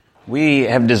We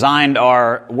have designed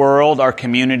our world, our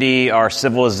community, our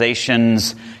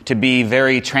civilizations to be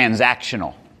very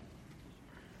transactional.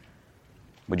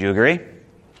 Would you agree?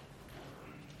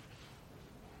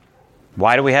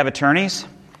 Why do we have attorneys?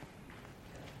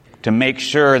 To make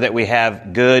sure that we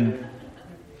have good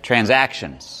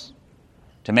transactions.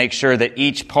 To make sure that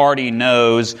each party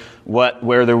knows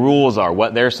where the rules are,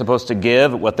 what they're supposed to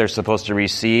give, what they're supposed to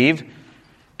receive.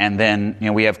 And then,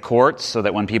 we have courts so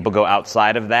that when people go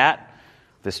outside of that,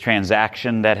 this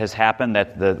transaction that has happened,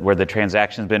 where the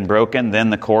transaction's been broken, then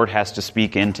the court has to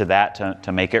speak into that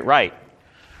to make it right.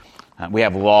 We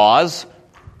have laws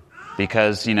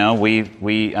because, we're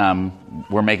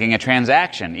making a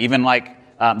transaction. Even like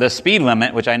the speed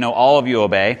limit, which I know all of you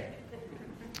obey,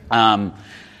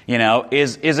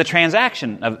 is a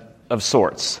transaction of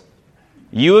sorts.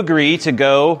 You agree to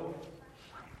go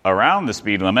around the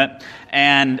speed limit,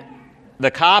 and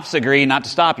the cops agree not to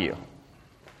stop you.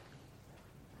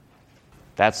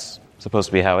 That's supposed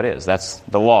to be how it is. That's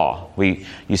the law.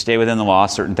 You stay within the law,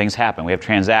 certain things happen. We have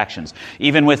transactions.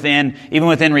 Even within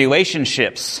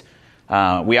relationships,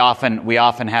 we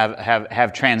often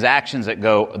have transactions that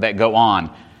go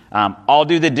on. I'll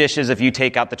do the dishes if you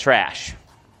take out the trash.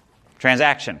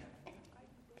 Transaction.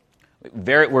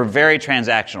 We're very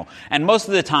transactional. And most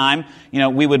of the time,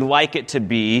 we would like it to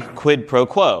be quid pro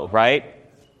quo, right?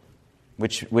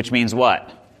 Which means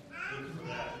what?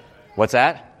 What's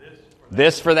that?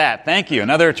 This for that. Thank you.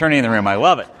 Another attorney in the room. I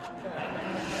love it.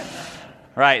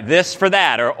 Right, this for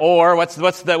that. Or what's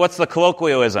the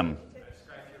colloquialism?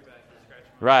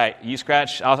 Right, you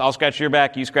scratch, I'll scratch your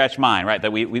back, you scratch mine. Right,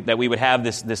 that we would have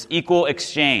this equal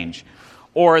exchange.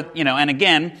 Or, and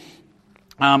again,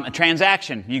 a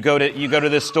transaction. You go to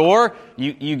the store,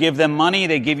 you give them money,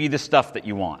 they give you the stuff that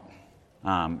you want.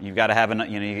 You've got to have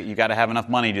enough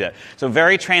money to do that. So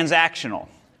very transactional.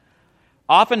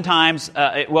 Oftentimes,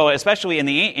 especially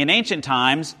in ancient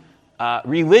times,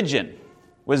 religion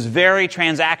was very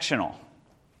transactional.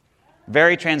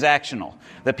 Very transactional.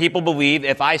 The people believed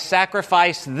if I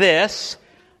sacrifice this,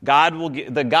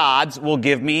 the gods will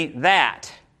give me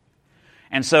that.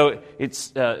 And so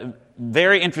it's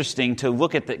very interesting to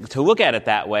look at it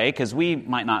that way, because we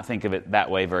might not think of it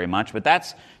that way very much, but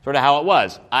that's sort of how it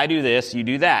was. I do this, you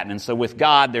do that. And so with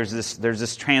God, there's this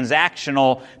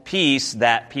transactional piece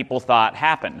that people thought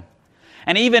happened.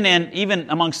 And even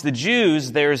amongst the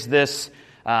Jews, there's this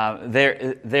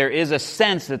there is a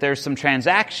sense that there's some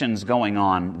transactions going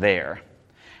on there.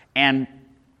 And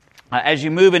as you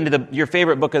move into your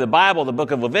favorite book of the Bible, the book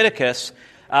of Leviticus,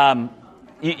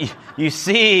 you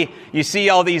see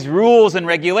all these rules and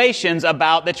regulations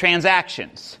about the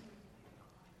transactions.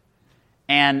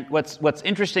 And what's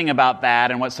interesting about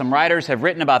that, and what some writers have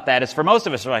written about that, is for most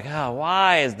of us, we're like,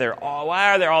 why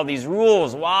are there all these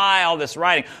rules? Why all this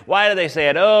writing? Why do they say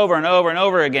it over and over and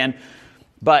over again?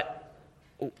 But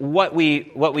what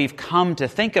we've come to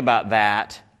think about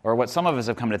that, or what some of us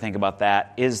have come to think about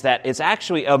that, is that it's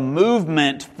actually a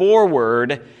movement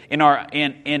forward in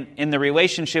the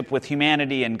relationship with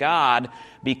humanity and God,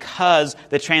 because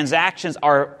the transactions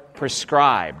are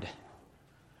prescribed.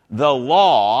 The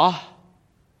law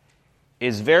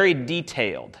is very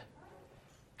detailed.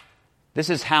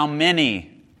 This is how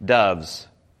many doves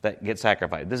that get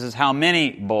sacrificed. This is how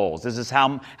many bulls. This is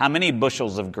how many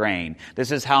bushels of grain.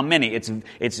 This is how many. It's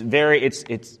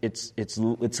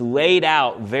laid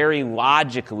out very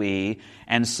logically,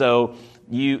 and so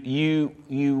you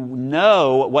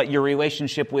know what your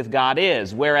relationship with God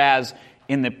is. Whereas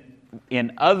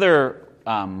in other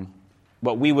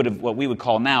what we would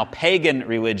call now pagan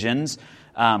religions,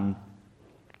 they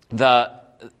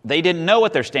didn't know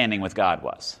what their standing with God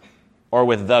was, or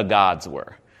with the gods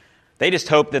were. They just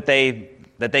hoped that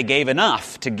they gave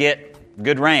enough to get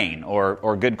good rain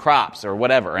or good crops or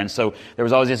whatever. And so there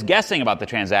was always this guessing about the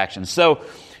transactions. So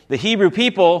the Hebrew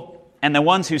people and the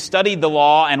ones who studied the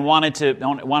law and wanted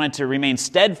to remain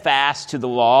steadfast to the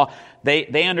law,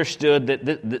 they understood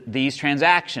that these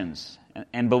transactions,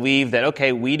 and believed that,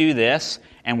 okay, we do this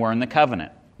and we're in the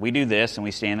covenant. We do this and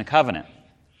we stay in the covenant.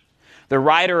 The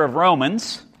writer of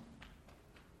Romans,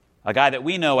 a guy that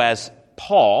we know as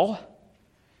Paul,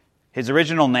 his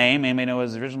original name, anybody know what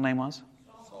his original name was?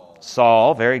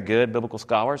 Saul. Very good, biblical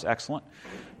scholars, excellent.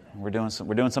 We're doing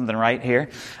something right here.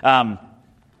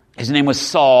 His name was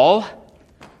Saul,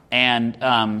 and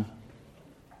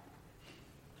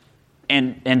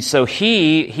so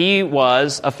he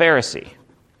was a Pharisee.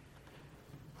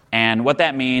 And what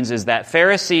that means is that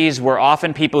Pharisees were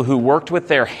often people who worked with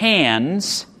their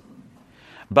hands,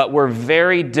 but were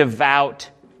very devout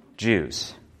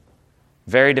Jews.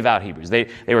 Very devout Hebrews. They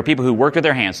were people who worked with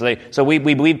their hands. So we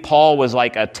believe Paul was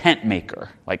like a tent maker,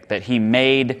 like that he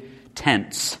made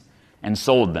tents and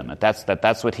sold them.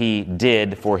 That's what he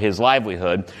did for his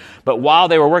livelihood. But while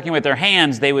they were working with their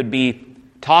hands, they would be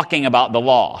talking about the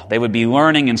law. They would be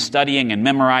learning and studying and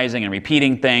memorizing and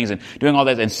repeating things and doing all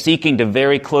that and seeking to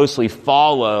very closely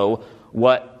follow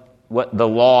what the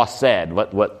law said,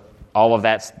 what all of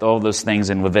those things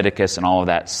in Leviticus and all of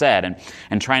that said,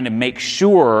 and trying to make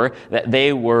sure that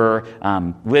they were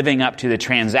living up to the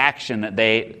transaction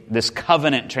this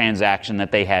covenant transaction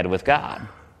that they had with God.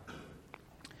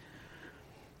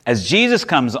 As Jesus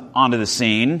comes onto the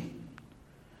scene,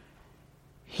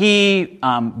 he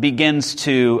begins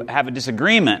to have a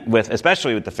disagreement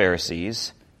especially with the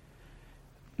Pharisees,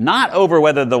 not over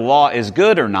whether the law is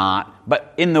good or not,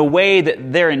 but in the way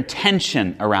that their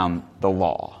intention around the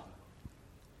law.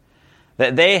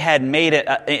 That they had made it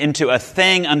into a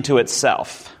thing unto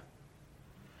itself.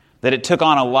 That it took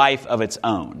on a life of its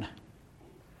own.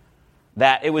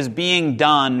 That it was being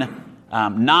done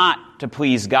not to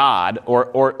please God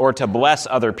or to bless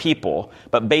other people,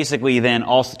 but basically then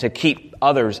also to keep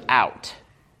others out.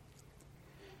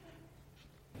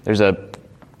 There's a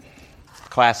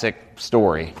classic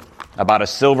story about a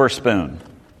silver spoon.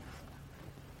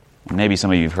 Maybe some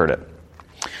of you have heard it.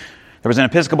 There was an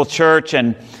Episcopal church,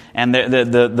 and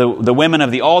the women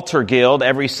of the altar guild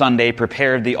every Sunday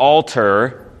prepared the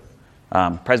altar.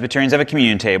 Presbyterians have a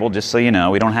communion table, just so you know.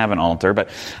 We don't have an altar, but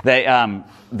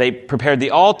they prepared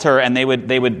the altar, and they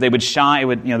would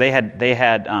shine. They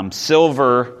had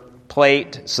silver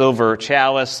plate, silver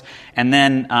chalice, and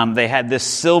then they had this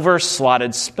silver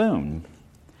slotted spoon.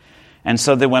 And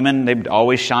so the women, they would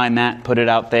always shine that, put it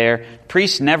out there.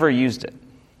 Priests never used it.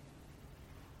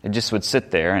 It just would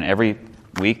sit there, and every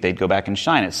week they'd go back and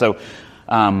shine it. So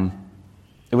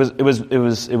it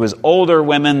was older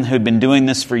women who'd been doing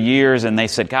this for years, and they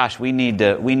said, "Gosh, we need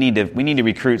to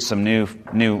recruit some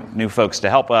new folks to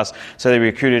help us." So they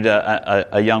recruited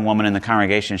a young woman in the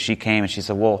congregation. She came and she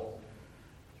said, "Well,"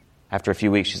 after a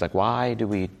few weeks, she's like, "Why do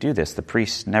we do this? The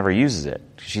priest never uses it."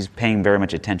 She's paying very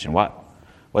much attention.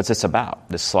 What's this about?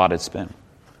 This slotted spoon.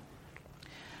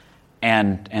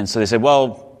 And so they said,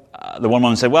 well. The one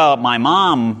woman said, "Well, my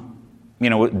mom,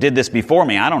 did this before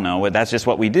me. I don't know. That's just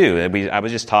what we do. I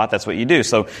was just taught that's what you do."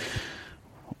 So,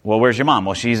 well, where's your mom?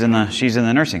 Well, she's in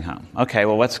the nursing home. Okay,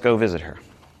 well, let's go visit her.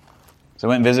 So I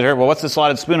went and visited her. Well, what's the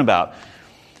slotted spoon about?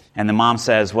 And the mom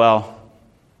says, "Well,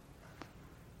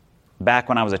 back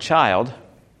when I was a child,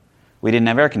 we didn't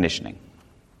have air conditioning.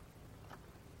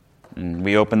 And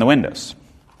we opened the windows.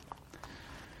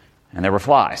 And there were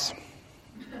flies.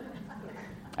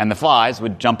 And the flies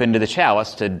would jump into the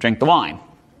chalice to drink the wine.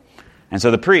 And so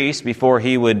the priest, before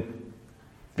he would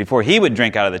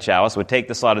drink out of the chalice, would take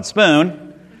the slotted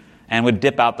spoon and would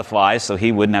dip out the flies so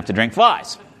he wouldn't have to drink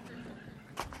flies.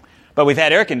 But we've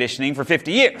had air conditioning for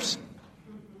 50 years.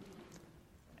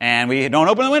 And we don't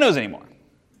open the windows anymore."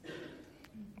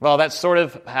 Well, that's sort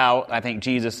of how I think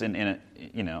Jesus, in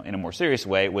a more serious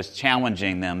way, was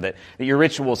challenging them that your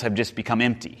rituals have just become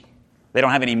empty. They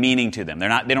don't have any meaning to them.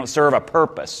 They don't serve a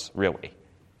purpose, really.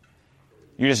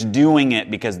 You're just doing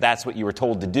it because that's what you were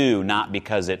told to do, not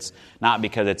because it's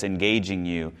engaging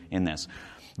you in this.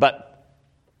 But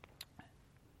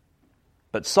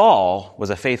Saul was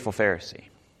a faithful Pharisee.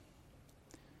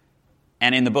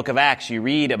 And in the book of Acts, you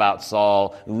read about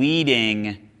Saul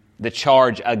leading the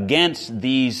charge against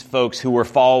these folks who were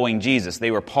following Jesus.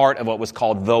 They were part of what was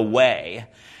called the Way.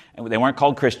 They weren't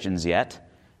called Christians yet.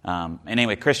 And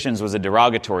anyway, Christians was a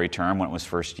derogatory term when it was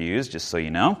first used, just so you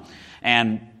know.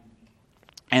 And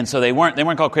so they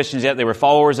weren't called Christians yet. They were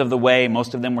followers of the Way.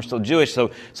 Most of them were still Jewish. So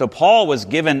Paul was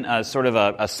given sort of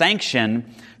a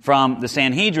sanction from the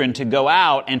Sanhedrin to go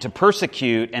out and to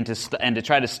persecute and to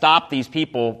try to stop these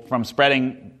people from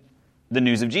spreading the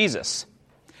news of Jesus.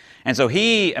 And so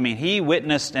he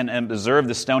witnessed and observed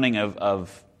the stoning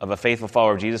of a faithful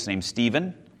follower of Jesus named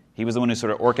Stephen. He was the one who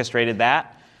sort of orchestrated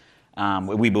that.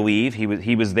 We believe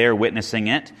he was there witnessing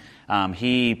it.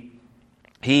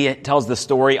 He tells the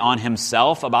story on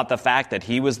himself about the fact that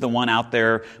he was the one out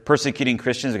there persecuting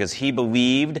Christians because he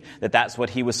believed that that's what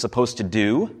he was supposed to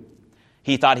do.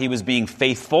 He thought he was being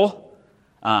faithful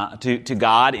to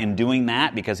God in doing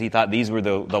that because he thought these were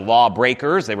the law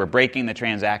breakers. They were breaking the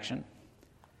transaction.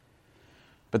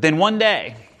 But then one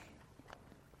day,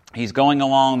 he's going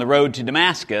along the road to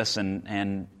Damascus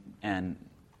and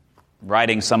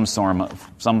riding some form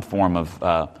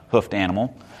of hoofed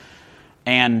animal,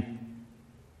 and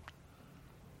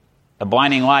a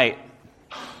blinding light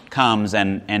comes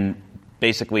and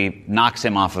basically knocks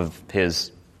him off of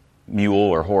his mule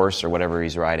or horse or whatever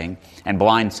he's riding and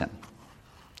blinds him.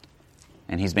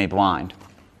 And he's made blind.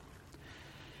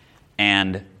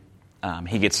 And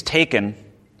he gets taken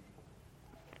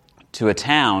to a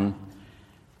town,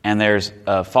 and there's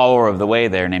a follower of the way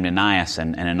there named Ananias,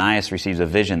 and Ananias receives a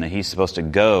vision that he's supposed to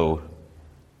go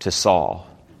to Saul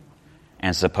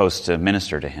and supposed to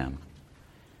minister to him.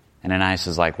 And Ananias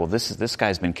is like, well, this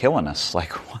guy's been killing us.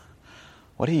 Like,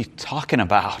 what are you talking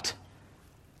about?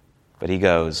 But he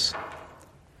goes,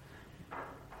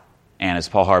 and as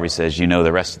Paul Harvey says, you know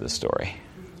the rest of the story.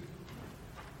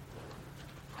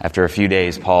 After a few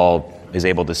days, Paul is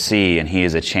able to see, and he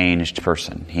is a changed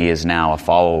person. He is now a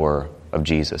follower of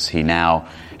Jesus. He now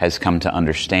has come to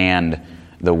understand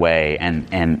the way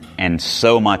and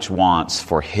so much wants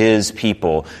for his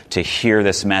people to hear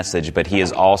this message, but he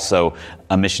is also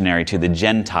a missionary to the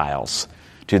Gentiles,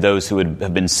 to those who would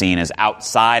have been seen as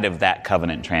outside of that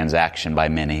covenant transaction by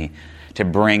many, to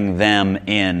bring them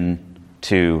in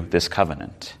to this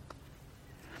covenant.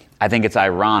 I think it's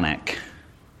ironic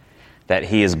that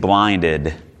he is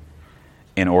blinded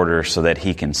in order so that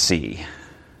he can see.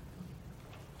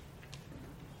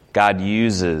 God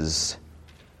uses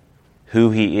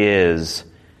who he is,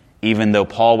 even though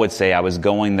Paul would say, I was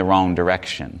going the wrong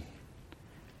direction.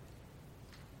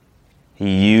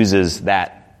 He uses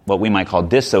that, what we might call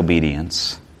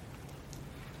disobedience,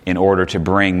 in order to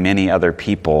bring many other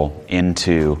people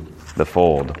into the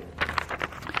fold.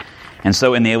 And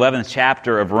so in the 11th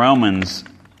chapter of Romans,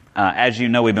 as you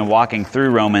know, we've been walking through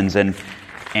Romans, and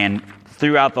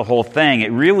throughout the whole thing,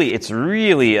 it's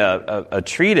really a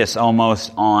treatise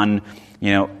almost on,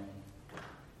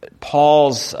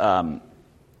 Paul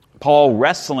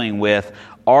wrestling with,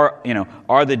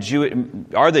 are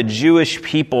the Jewish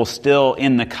people still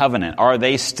in the covenant? Are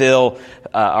they still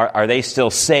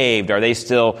saved? Are they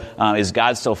still is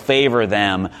God still favor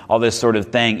them? All this sort of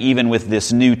thing, even with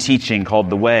this new teaching called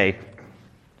the Way.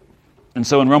 And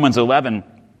so in Romans 11,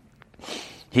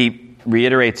 he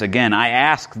reiterates again, I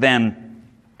ask then,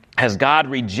 has God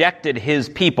rejected his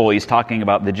people? He's talking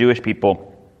about the Jewish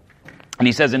people. And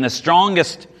he says in the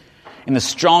strongest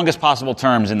possible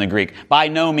terms in the Greek, by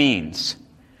no means.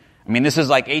 I mean, this is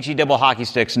like HE double hockey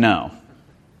sticks, no.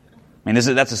 I mean,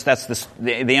 that's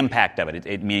the impact of it.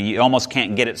 I mean, you almost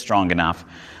can't get it strong enough.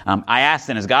 I asked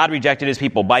then, has God rejected his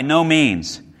people? By no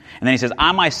means. And then he says,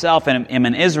 I myself am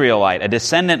an Israelite, a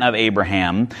descendant of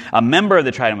Abraham, a member of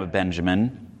the tribe of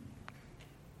Benjamin.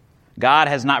 God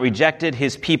has not rejected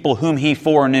his people whom he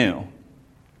foreknew.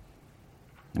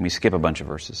 Let me skip a bunch of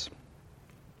verses.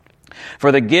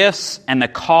 For the gifts and the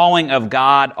calling of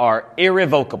God are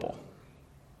irrevocable.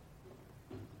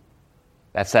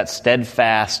 That's that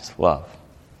steadfast love.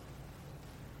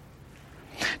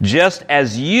 Just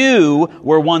as you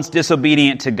were once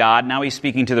disobedient to God, now he's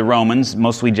speaking to the Romans,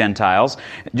 mostly Gentiles,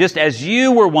 just as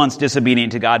you were once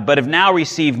disobedient to God, but have now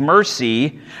received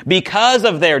mercy because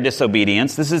of their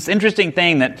disobedience. This is an interesting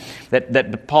thing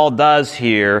that Paul does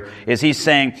here, is he's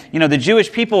saying, the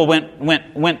Jewish people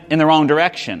went in the wrong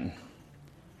direction.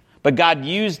 But God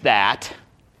used that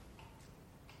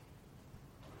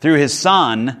through his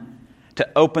Son to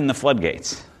open the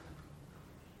floodgates,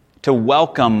 to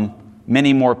welcome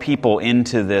many more people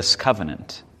into this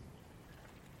covenant.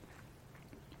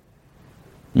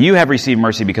 You have received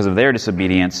mercy because of their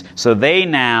disobedience, so they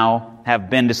now have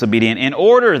been disobedient in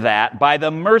order that by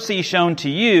the mercy shown to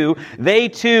you, they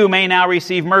too may now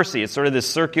receive mercy. It's sort of this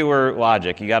circular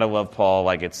logic. You got to love Paul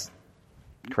like it's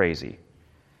crazy.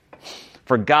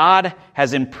 For God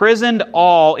has imprisoned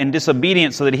all in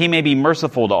disobedience so that he may be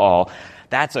merciful to all.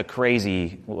 That's a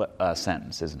crazy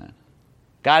sentence, isn't it?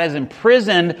 God has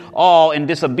imprisoned all in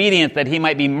disobedience that he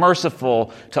might be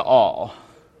merciful to all.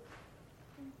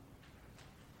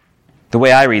 The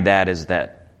way I read that is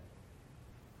that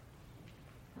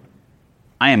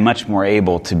I am much more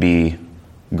able to be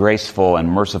graceful and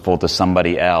merciful to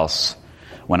somebody else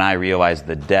when I realize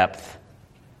the depth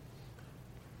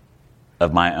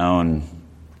of my own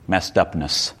messed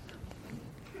upness.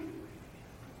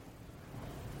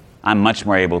 I'm much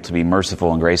more able to be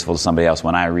merciful and graceful to somebody else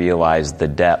when I realize the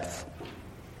depth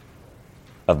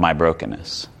of my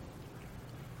brokenness,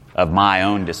 of my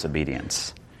own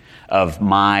disobedience, of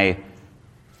my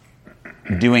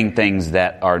doing things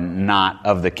that are not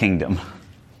of the kingdom,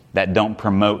 that don't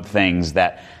promote things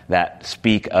that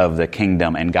speak of the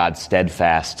kingdom and God's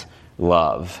steadfast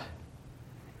love,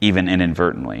 even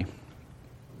inadvertently.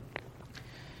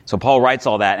 So Paul writes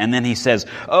all that, and then he says,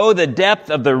 oh, the depth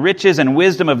of the riches and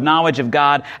wisdom of knowledge of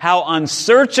God, how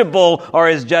unsearchable are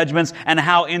his judgments, and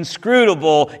how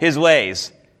inscrutable his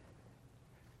ways.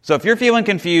 So if you're feeling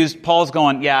confused, Paul's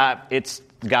going, yeah, it's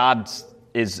God's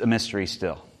is a mystery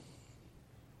still.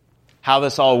 How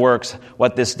this all works,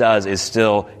 what this does, is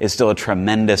still a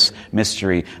tremendous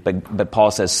mystery. But Paul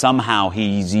says somehow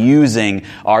he's using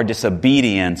our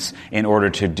disobedience in order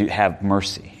to have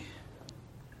mercy.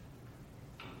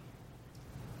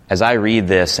 As I read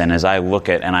this and as I look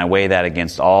at and I weigh that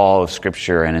against all of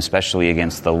Scripture and especially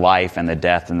against the life and the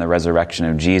death and the resurrection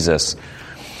of Jesus,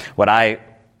 what I've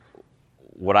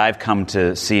come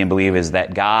to see and believe is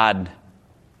that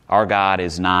our God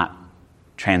is not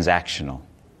transactional.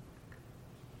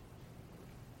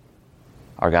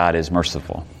 Our God is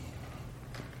merciful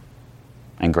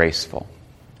and graceful.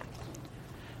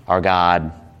 Our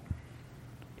God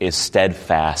is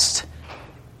steadfast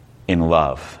in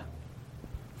love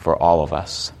for all of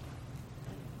us.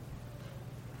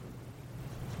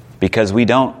 Because we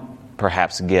don't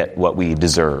perhaps get what we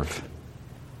deserve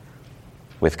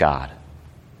with God.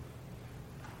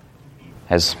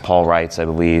 As Paul writes, I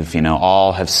believe,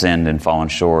 all have sinned and fallen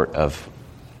short of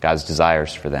God's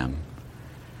desires for them.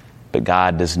 But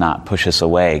God does not push us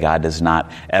away. God does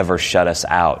not ever shut us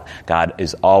out. God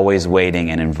is always waiting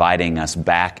and inviting us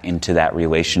back into that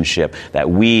relationship that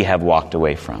we have walked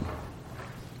away from.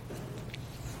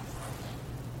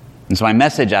 And so my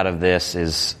message out of this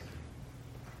is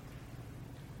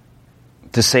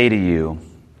to say to you,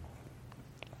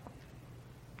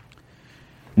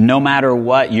 no matter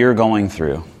what you're going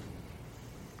through,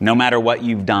 no matter what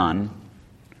you've done,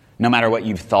 no matter what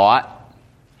you've thought,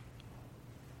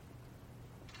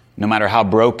 no matter how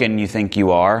broken you think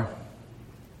you are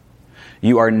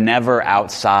never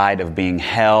outside of being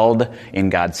held in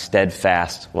God's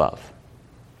steadfast love.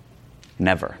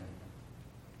 Never.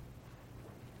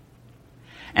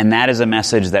 And that is a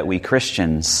message that we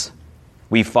Christians,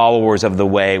 we followers of the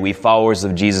way, we followers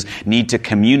of Jesus, need to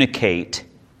communicate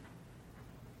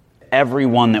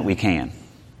everyone that we can.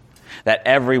 That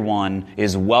everyone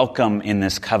is welcome in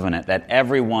this covenant. That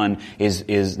everyone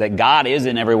that God is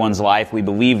in everyone's life. We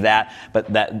believe that, but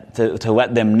that to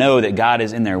let them know that God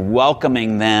is in there,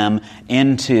 welcoming them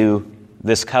into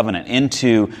this covenant,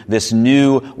 into this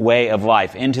new way of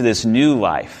life, into this new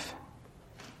life.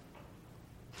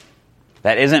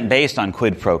 That isn't based on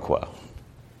quid pro quo.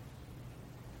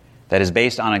 That is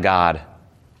based on a God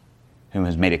who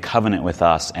has made a covenant with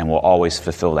us and will always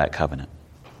fulfill that covenant.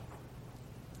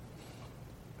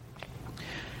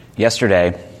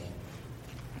 Yesterday,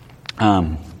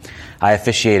 I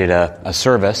officiated a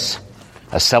service,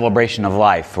 a celebration of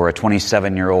life for a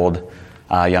 27-year-old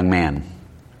young man.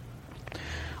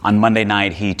 On Monday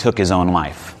night, he took his own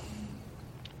life.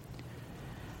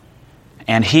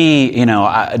 And he,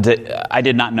 I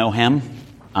did not know him.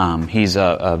 He's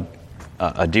a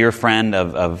dear friend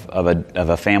of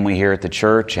a family here at the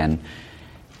church, and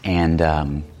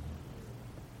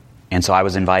so I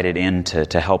was invited in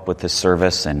to help with this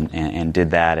service and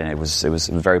did that, and it was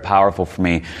very powerful for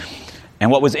me.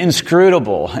 And what was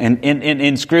inscrutable to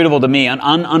me, and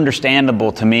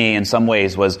ununderstandable to me in some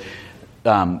ways, was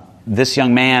this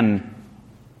young man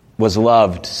was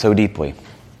loved so deeply.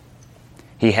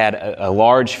 He had a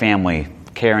large family,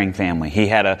 caring family. He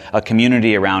had a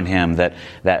community around him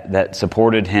that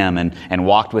supported him and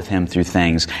walked with him through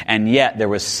things. And yet there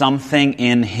was something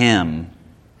in him.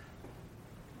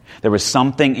 There was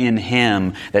something in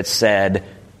him that said,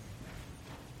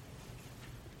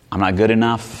 I'm not good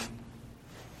enough.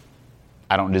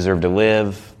 I don't deserve to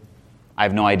live. I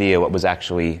have no idea what was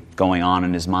actually going on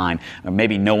in his mind. Or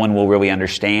maybe no one will really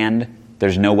understand.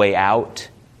 There's no way out.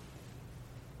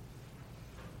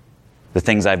 The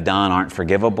things I've done aren't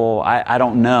forgivable. I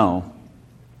don't know.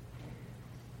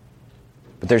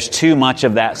 But there's too much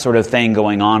of that sort of thing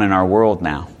going on in our world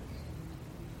now,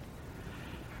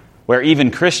 where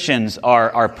even Christians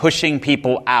are pushing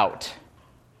people out,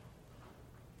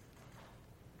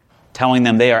 telling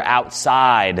them they are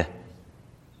outside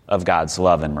of God's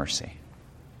love and mercy.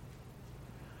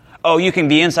 Oh, you can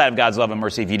be inside of God's love and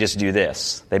mercy if you just do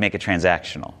this. They make it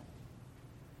transactional.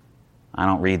 I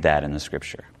don't read that in the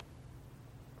Scripture.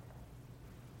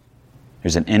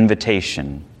 There's an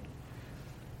invitation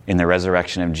in the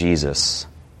resurrection of Jesus.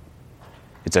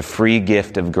 It's a free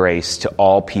gift of grace to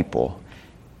all people,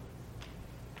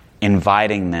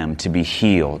 inviting them to be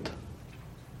healed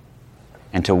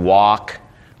and to walk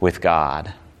with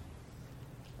God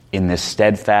in this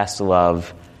steadfast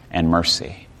love and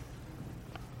mercy.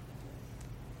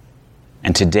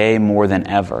 And today, more than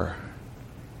ever,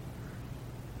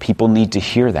 people need to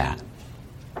hear that.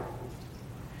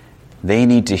 They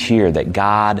need to hear that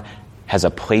God has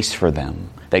a place for them,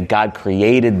 that God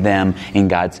created them in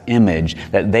God's image,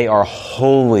 that they are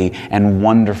holy and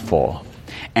wonderful,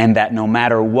 and that no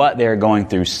matter what they're going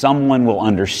through, someone will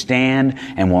understand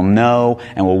and will know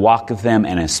and will walk with them,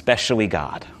 and especially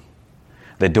God.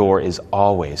 The door is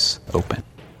always open.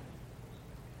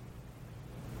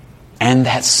 And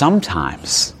that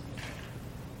sometimes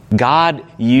God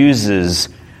uses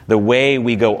the way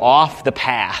we go off the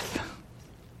path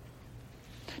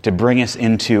to bring us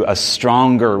into a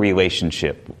stronger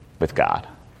relationship with God.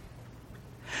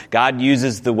 God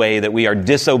uses the way that we are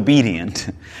disobedient,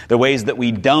 the ways that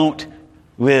we don't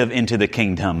live into the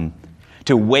kingdom,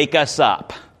 to wake us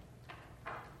up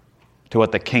to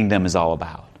what the kingdom is all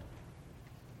about.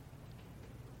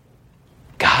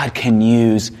 God can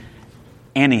use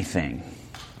anything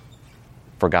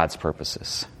for God's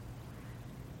purposes.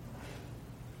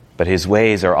 But His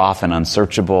ways are often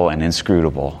unsearchable and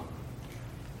inscrutable.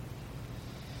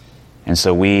 And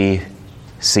so we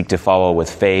seek to follow with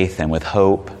faith and with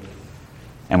hope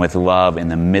and with love in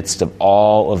the midst of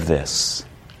all of this.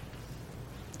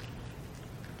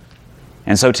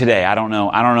 And so today, I don't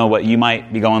know what you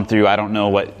might be going through. I don't know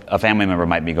what a family member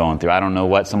might be going through. I don't know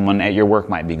what someone at your work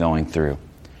might be going through.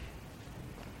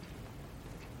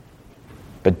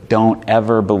 But don't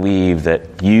ever believe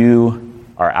that you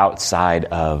are outside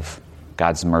of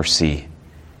God's mercy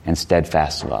and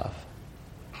steadfast love.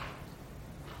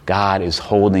 God is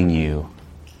holding you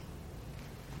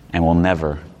and will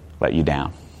never let you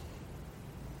down.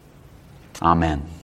 Amen.